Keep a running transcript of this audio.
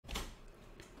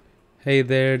Hey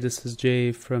there, this is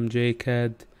Jay from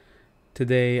JCAD.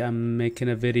 Today I'm making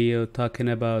a video talking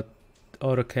about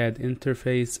AutoCAD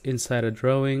interface inside a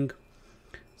drawing.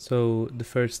 So the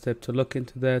first step to look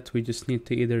into that, we just need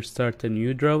to either start a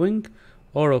new drawing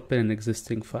or open an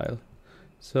existing file.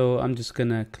 So I'm just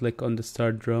gonna click on the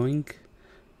Start Drawing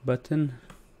button.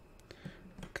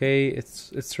 Okay,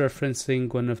 it's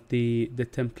referencing one of the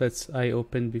templates I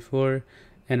opened before,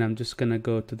 and I'm just gonna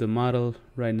go to the model.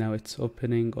 Right now it's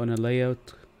opening on a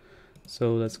layout,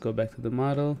 so let's go back to the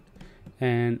model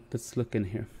and let's look in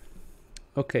here.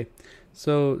 Okay,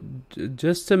 so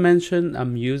just to mention,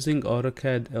 I'm using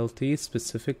Autocad LT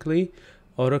specifically.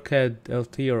 Autocad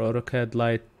LT or Autocad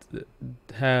Lite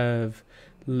have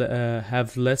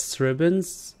less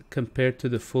ribbons compared to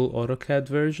the full AutoCAD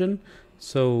version,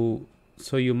 so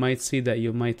you might see that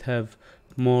you might have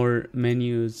more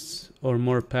menus or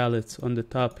more palettes on the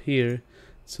top here,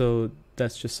 so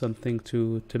that's just something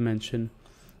to mention.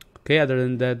 Okay, other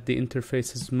than that, the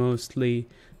interface is mostly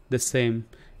the same.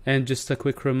 And just a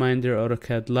quick reminder,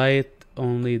 AutoCAD Lite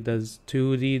only does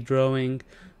 2D drawing.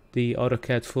 The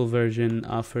AutoCAD full version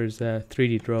offers a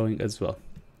 3D drawing as well.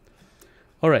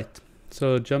 Alright,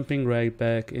 so jumping right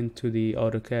back into the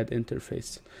AutoCAD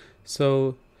interface.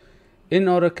 So in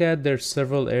AutoCAD, there's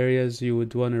several areas you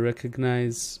would want to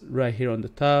recognize. Right here on the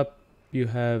top, you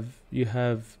have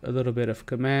a little bit of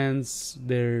commands.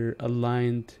 They're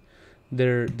aligned.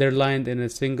 They're lined in a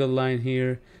single line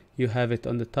here. You have it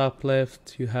on the top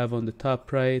left. You have on the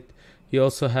top right. You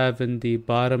also have in the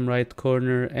bottom right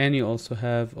corner, and you also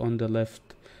have on the left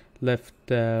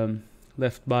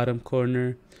bottom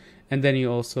corner. And then you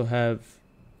also have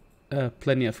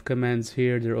plenty of commands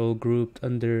here. They're all grouped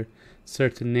under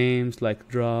certain names like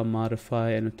draw,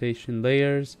 modify, annotation,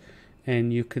 layers,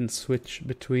 and you can switch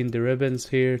between the ribbons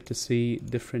here to see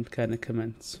different kind of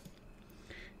commands.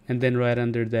 And then right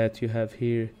under that you have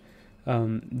here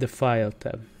the file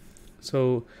tab.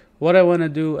 So what I want to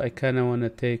do, I kind of want to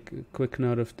take a quick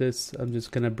note of this. I'm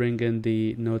just gonna bring in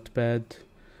the notepad.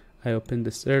 I opened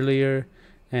this earlier,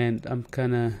 and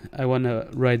I want to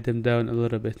write them down a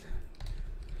little bit.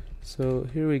 So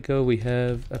here we go. We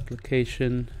have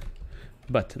application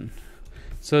button.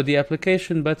 So the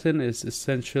application button is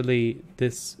essentially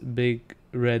this big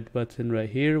red button right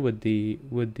here with the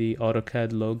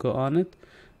AutoCAD logo on it.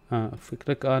 If we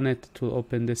click on it, it will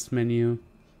open this menu,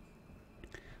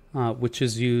 which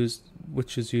is used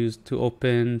to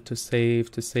open, to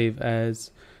save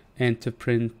as, and to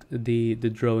print the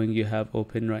drawing you have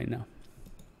open right now.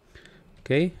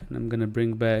 Okay, and I'm gonna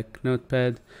bring back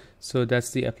Notepad. So that's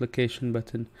the application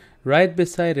button. Right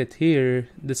beside it here,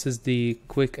 this is the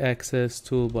quick access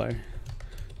toolbar.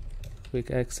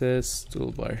 Quick access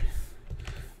toolbar.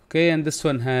 Okay, and this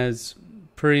one has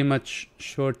pretty much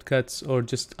shortcuts or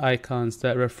just icons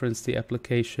that reference the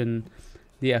application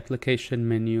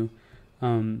menu.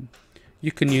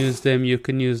 You can use them. You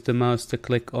can use the mouse to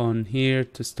click on here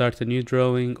to start a new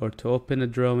drawing, or to open a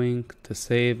drawing, to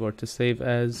save, or to save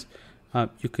as.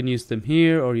 You can use them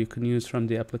here, or you can use from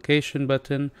the application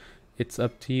button. It's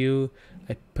up to you.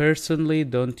 I personally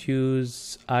don't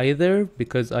use either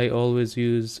because I always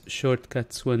use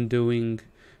shortcuts when doing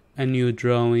a new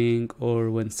drawing or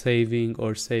when saving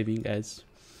or saving as.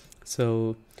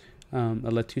 So I'll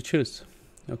let you choose.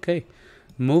 Okay,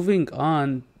 moving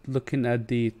on, looking at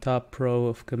the top row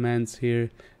of commands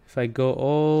here, if I go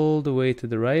all the way to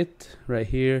the right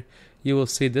here, you will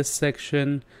see this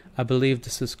section. I believe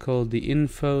this is called the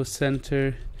Info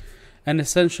Center. And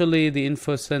essentially the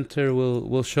Info Center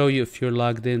will show you if you're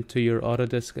logged into your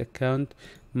Autodesk account.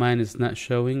 Mine is not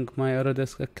showing my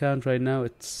Autodesk account right now.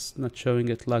 It's not showing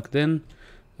it logged in.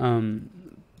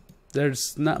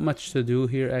 There's not much to do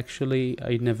here actually.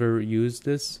 I never used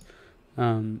this.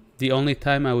 The only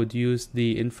time I would use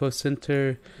the Info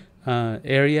Center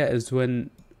area is when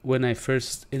I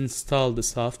first installed the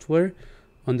software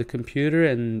on the computer,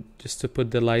 and just to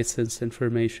put the license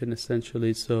information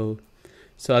essentially. So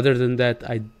other than that,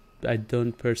 I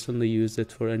don't personally use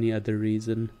it for any other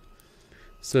reason.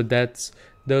 So these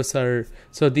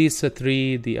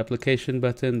three, the application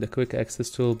button, the quick access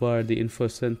toolbar, the Info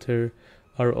Center,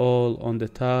 are all on the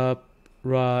top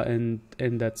row, and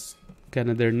that's kind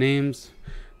of their names.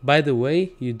 By the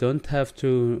way, you don't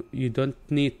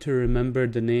need to remember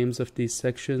the names of these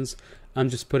sections. I'm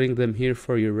just putting them here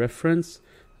for your reference.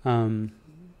 I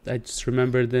just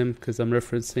remember them because I'm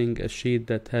referencing a sheet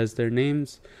that has their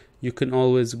names. You can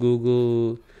always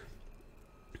Google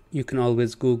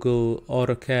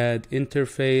AutoCAD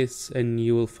interface, and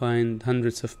you will find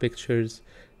hundreds of pictures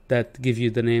that give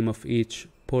you the name of each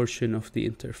portion of the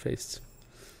interface.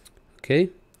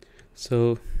 Okay,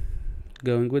 so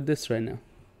going with this right now.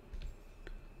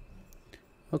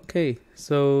 Okay,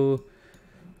 so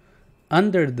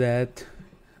under that,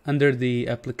 under the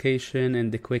application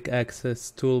and the quick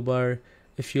access toolbar,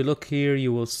 if you look here,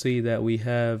 you will see that we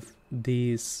have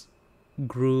these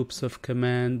groups of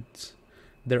commands.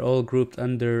 They're all grouped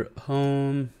under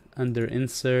home, under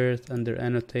insert, under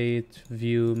annotate,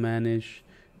 view, manage,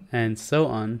 and so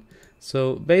on.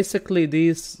 So basically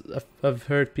these, I've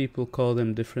heard people call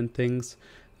them different things.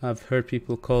 I've heard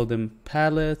people call them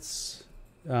palettes,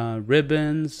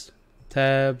 ribbons,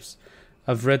 tabs.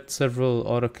 I've read several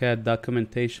AutoCAD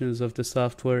documentations of the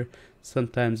software.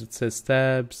 Sometimes it says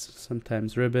tabs,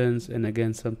 sometimes ribbons, and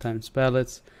again sometimes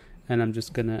palettes. And I'm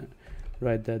just gonna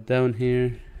write that down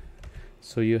here.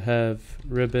 So you have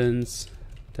ribbons,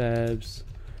 tabs,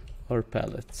 or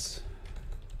palettes.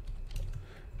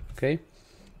 Okay,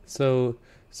 so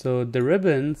the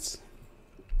ribbons,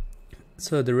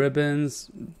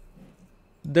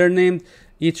 they're named,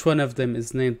 each one of them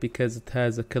is named because it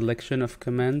has a collection of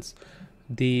commands.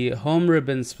 The home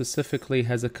ribbon specifically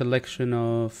has a collection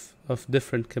of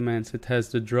different commands. It has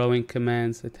the drawing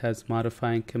commands, it has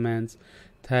modifying commands,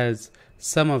 it has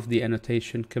some of the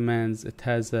annotation commands, it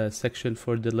has a section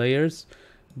for the layers.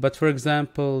 But for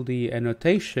example, the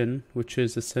annotation, which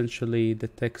is essentially the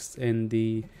text in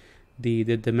the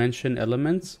dimension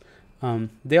elements,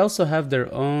 they also have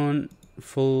their own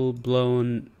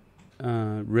full-blown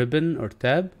ribbon or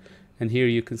tab. And here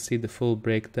you can see the full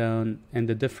breakdown and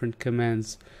the different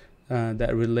commands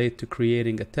that relate to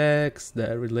creating a text,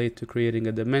 that relate to creating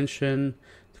a dimension,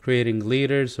 to creating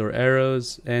leaders or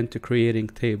arrows, and to creating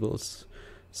tables.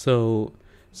 So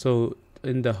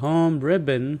in the home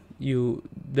ribbon,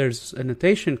 there's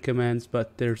annotation commands,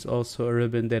 but there's also a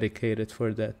ribbon dedicated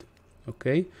for that.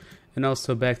 Okay, and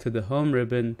also back to the home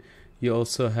ribbon, you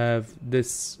also have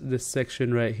this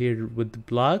section right here with the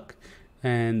block.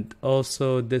 And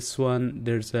also this one,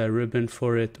 there's a ribbon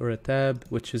for it, or a tab,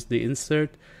 which is the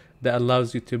insert, that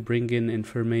allows you to bring in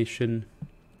information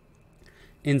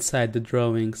inside the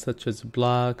drawing, such as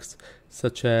blocks,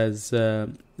 such as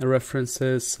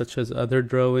references, such as other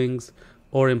drawings,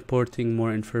 or importing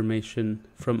more information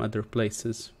from other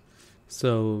places.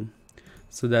 So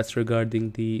that's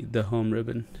regarding the home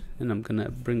ribbon. And I'm gonna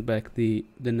bring back the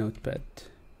notepad.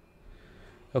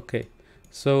 Okay,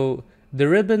 so the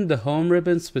ribbon, the home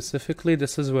ribbon specifically,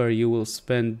 this is where you will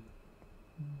spend,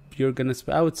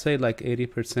 I would say like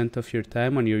 80% of your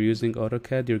time when you're using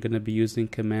AutoCAD, you're gonna be using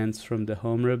commands from the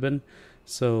home ribbon.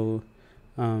 So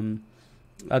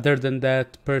other than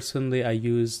that, personally, I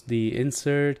use the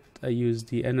insert, I use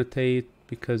the annotate,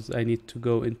 because I need to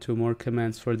go into more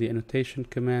commands for the annotation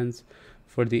commands.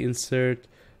 For the insert,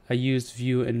 I use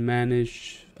view and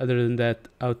manage. Other than that,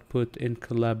 output and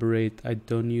collaborate, I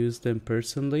don't use them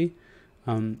personally.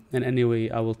 And anyway,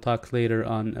 I will talk later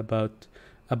on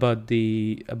about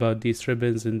these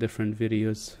ribbons in different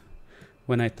videos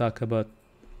when I talk about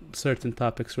certain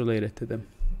topics related to them.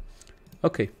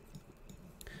 Okay,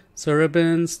 so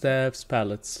ribbons, tabs,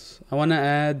 palettes. I want to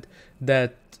add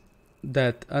that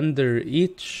under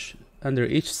each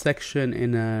section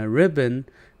in a ribbon,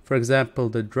 for example,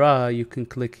 the draw, you can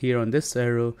click here on this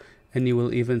arrow, and you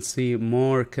will even see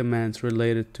more commands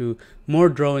related to more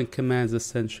drawing commands.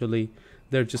 Essentially,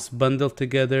 they're just bundled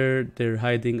together. They're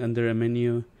hiding under a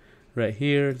menu right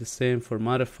here. The same for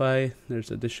modify.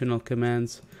 There's additional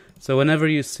commands. So whenever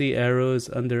you see arrows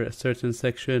under a certain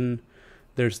section,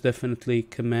 there's definitely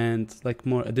commands, like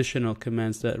more additional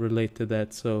commands that relate to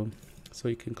that. So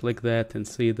you can click that and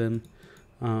see them.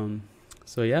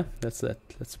 So yeah, that's that.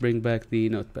 Let's bring back the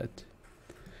notepad.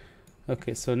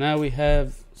 Okay, so now we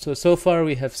have, so far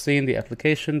we have seen the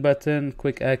application button,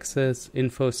 quick access,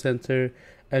 info center,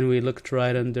 and we looked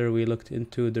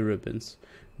into the ribbons.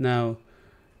 Now,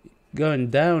 going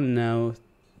down now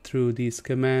through these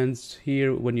commands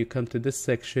here, when you come to this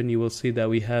section, you will see that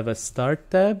we have a start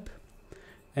tab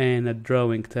and a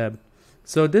drawing tab.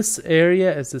 So this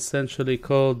area is essentially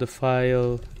called the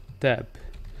file tab.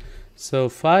 So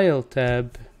file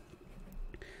tab,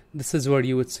 this is where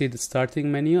you would see the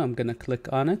starting menu. I'm gonna click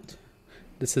on it.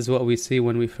 This is what we see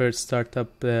when we first start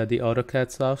up the AutoCAD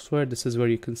software. This is where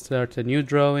you can start a new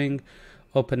drawing,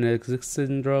 open an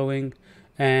existing drawing,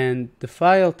 and the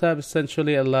file tab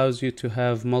essentially allows you to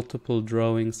have multiple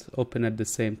drawings open at the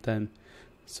same time.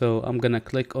 So I'm gonna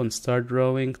click on start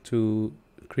drawing to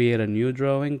create a new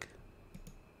drawing.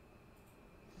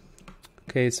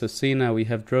 Okay, so see, now we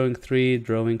have drawing 3,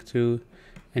 drawing 2,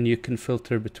 and you can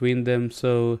filter between them.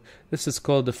 So this is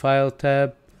called the file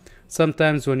tab.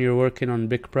 sometimes when you're working on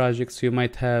big projects, you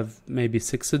might have maybe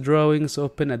 6 drawings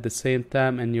open at the same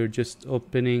time, and you're just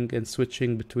opening and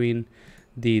switching between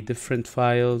the different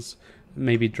files,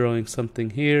 maybe drawing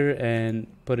something here and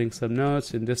putting some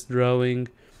notes in this drawing,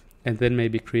 and then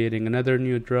maybe creating another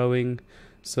new drawing.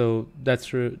 So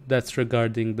that's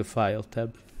regarding the file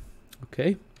tab.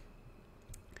 Okay,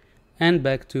 and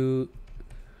back to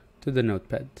the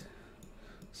notepad.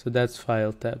 So that's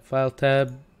file tab. File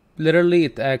tab, literally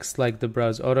it acts like the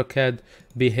browser. AutoCAD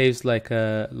behaves like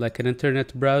an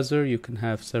internet browser. You can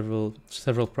have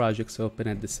several projects open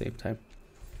at the same time.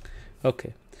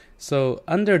 Okay, so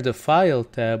under the file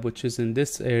tab, which is in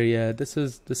this area, this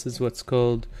is what's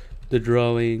called the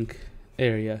drawing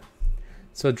area.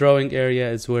 So drawing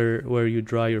area is where you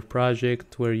draw your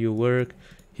project, where you work.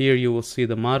 Here you will see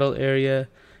the model area,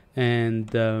 and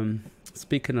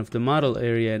speaking of the model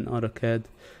area in AutoCAD,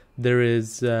 there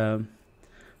is the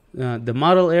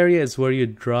model area is where you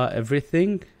draw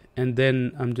everything, and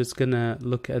then I'm just gonna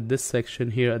look at this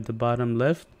section here at the bottom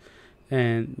left,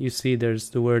 and you see there's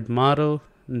the word model,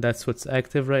 and that's what's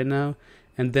active right now.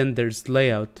 And then there's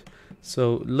layout.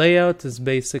 So layout is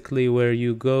basically where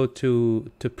you go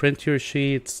to print your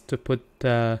sheets, to put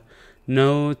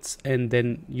notes, and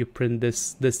then you print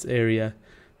this area.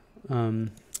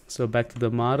 So back to the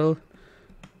model.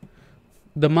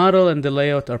 The model and the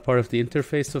layout are part of the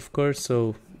interface, of course,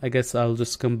 so I guess I'll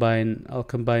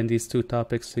combine these two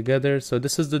topics together. So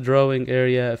this is the drawing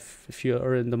area. If you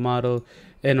are in the model,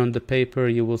 and on the paper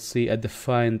you will see a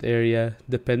defined area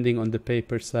depending on the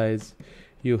paper size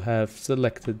you have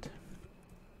selected.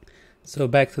 So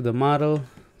back to the model.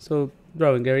 So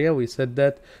drawing area, we said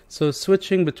that. So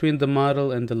switching between the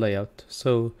model and the layout.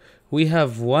 So we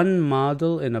have one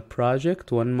model in a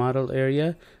project, one model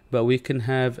area, but we can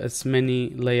have as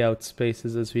many layout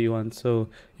spaces as we want. So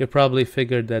you probably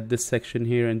figured that this section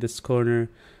here in this corner,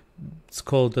 it's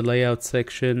called the layout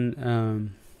section.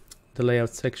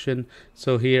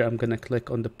 So here I'm gonna click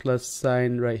on the plus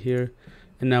sign right here,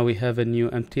 and now we have a new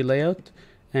empty layout.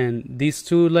 And these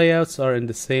two layouts are in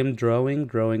the same drawing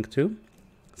 2.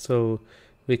 So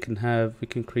we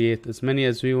can create as many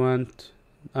as we want.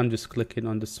 I'm just clicking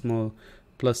on the small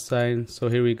plus sign. So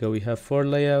here we go. We have 4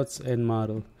 layouts and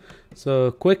model.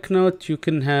 So quick note, you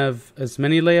can have as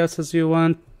many layouts as you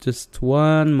want, just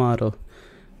one model.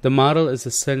 The model is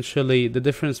essentially, the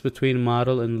difference between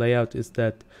model and layout is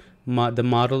that the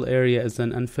model area is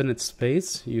an infinite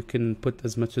space. You can put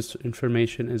as much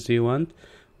information as you want,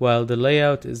 while the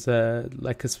layout is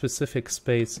like a specific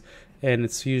space, and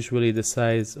it's usually the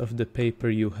size of the paper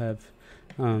you have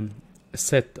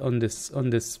set on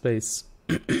this space.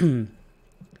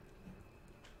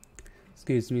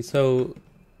 Excuse me. So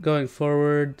going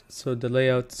forward, so the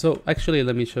layout, so actually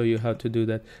let me show you how to do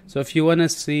that. So if you want to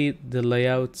see the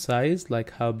layout size,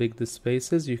 like how big the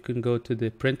space is, you can go to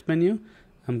the print menu.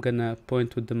 I'm gonna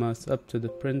point with the mouse up to the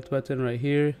print button right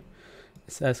here.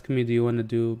 It's asking me, do you want to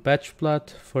do batch plot?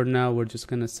 For now, we're just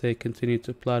gonna say continue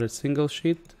to plot a single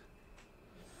sheet.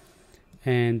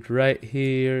 And right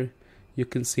here, you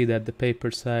can see that the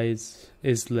paper size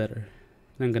is letter.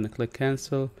 I'm gonna click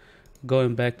cancel.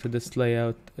 Going back to this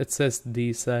layout, it says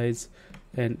D size.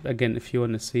 And again, if you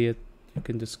want to see it, you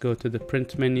can just go to the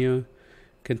print menu,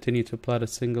 continue to plot a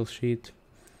single sheet.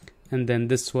 And then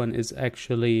this one is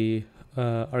actually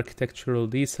architectural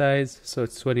D size, so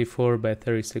it's 24 by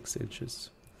 36 inches.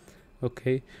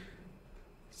 Okay,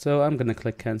 so I'm gonna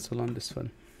click cancel on this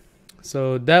one.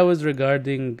 So that was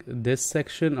regarding this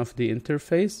section of the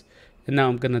interface, and now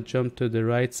I'm gonna jump to the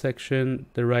right section,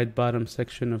 the right bottom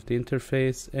section of the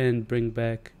interface, and bring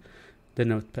back the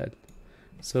notepad.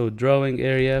 So drawing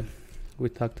area, we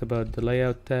talked about the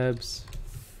layout tabs,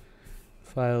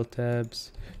 file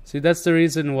tabs. See, that's the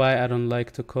reason why I don't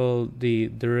like to call the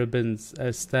ribbons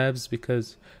as tabs,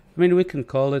 because I mean, we can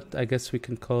call it, I guess we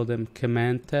can call them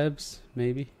command tabs,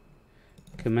 maybe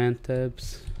command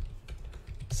tabs,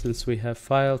 since we have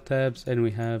file tabs and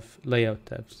we have layout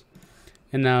tabs.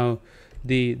 And now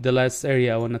the last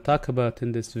area I want to talk about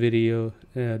in this video,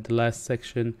 the last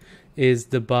section, is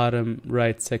the bottom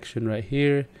right section right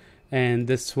here. And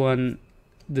this one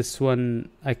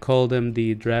I call them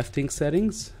the drafting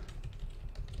settings.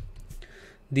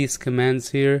 These commands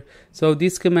here, so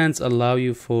these commands allow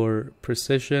you for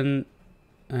precision,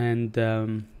 and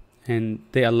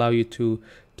they allow you to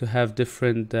have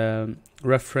different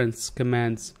reference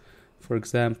commands. For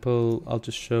example, I'll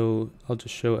just show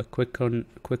a quick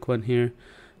one here.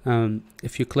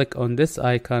 If you click on this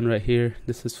icon right here,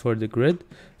 this is for the grid.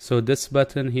 So this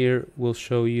button here will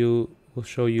show you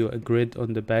a grid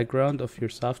on the background of your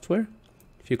software.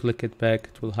 If you click it back,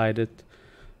 it will hide it.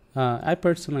 I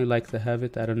personally like to have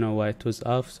it. I don't know why it was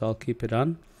off, so I'll keep it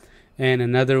on. And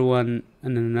another one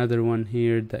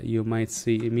here that you might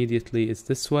see immediately is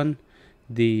this one,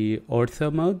 the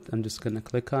ortho mode. I'm just gonna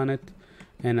click on it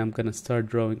and I'm gonna start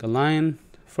drawing a line.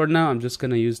 For now, I'm just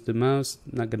gonna use the mouse,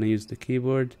 not gonna use the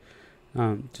keyboard.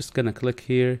 Just gonna click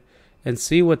here and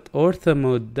see what ortho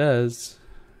mode does.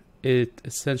 It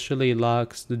essentially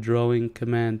locks the drawing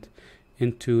command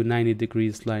into 90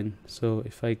 degrees line. So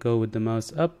if I go with the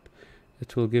mouse up,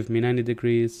 it will give me 90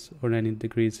 degrees or 90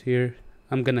 degrees here.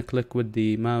 I'm gonna click with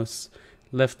the mouse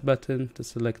left button to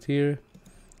select here,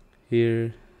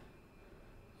 here,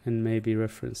 and maybe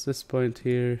reference this point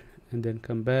here, and then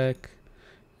come back.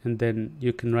 And then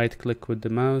you can right click with the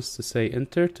mouse to say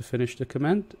enter to finish the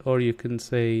command, or you can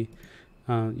say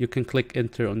you can click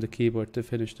enter on the keyboard to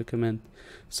finish the command.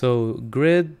 So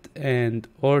grid and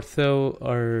ortho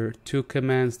are two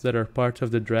commands that are part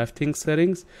of the drafting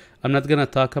settings. I'm not gonna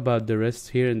talk about the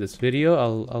rest here in this video.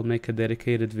 I'll make a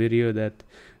dedicated video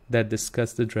that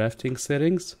discuss the drafting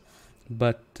settings.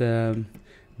 But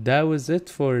that was it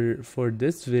for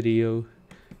this video,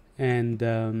 and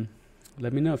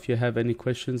let me know if you have any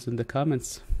questions in the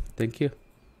comments. Thank you.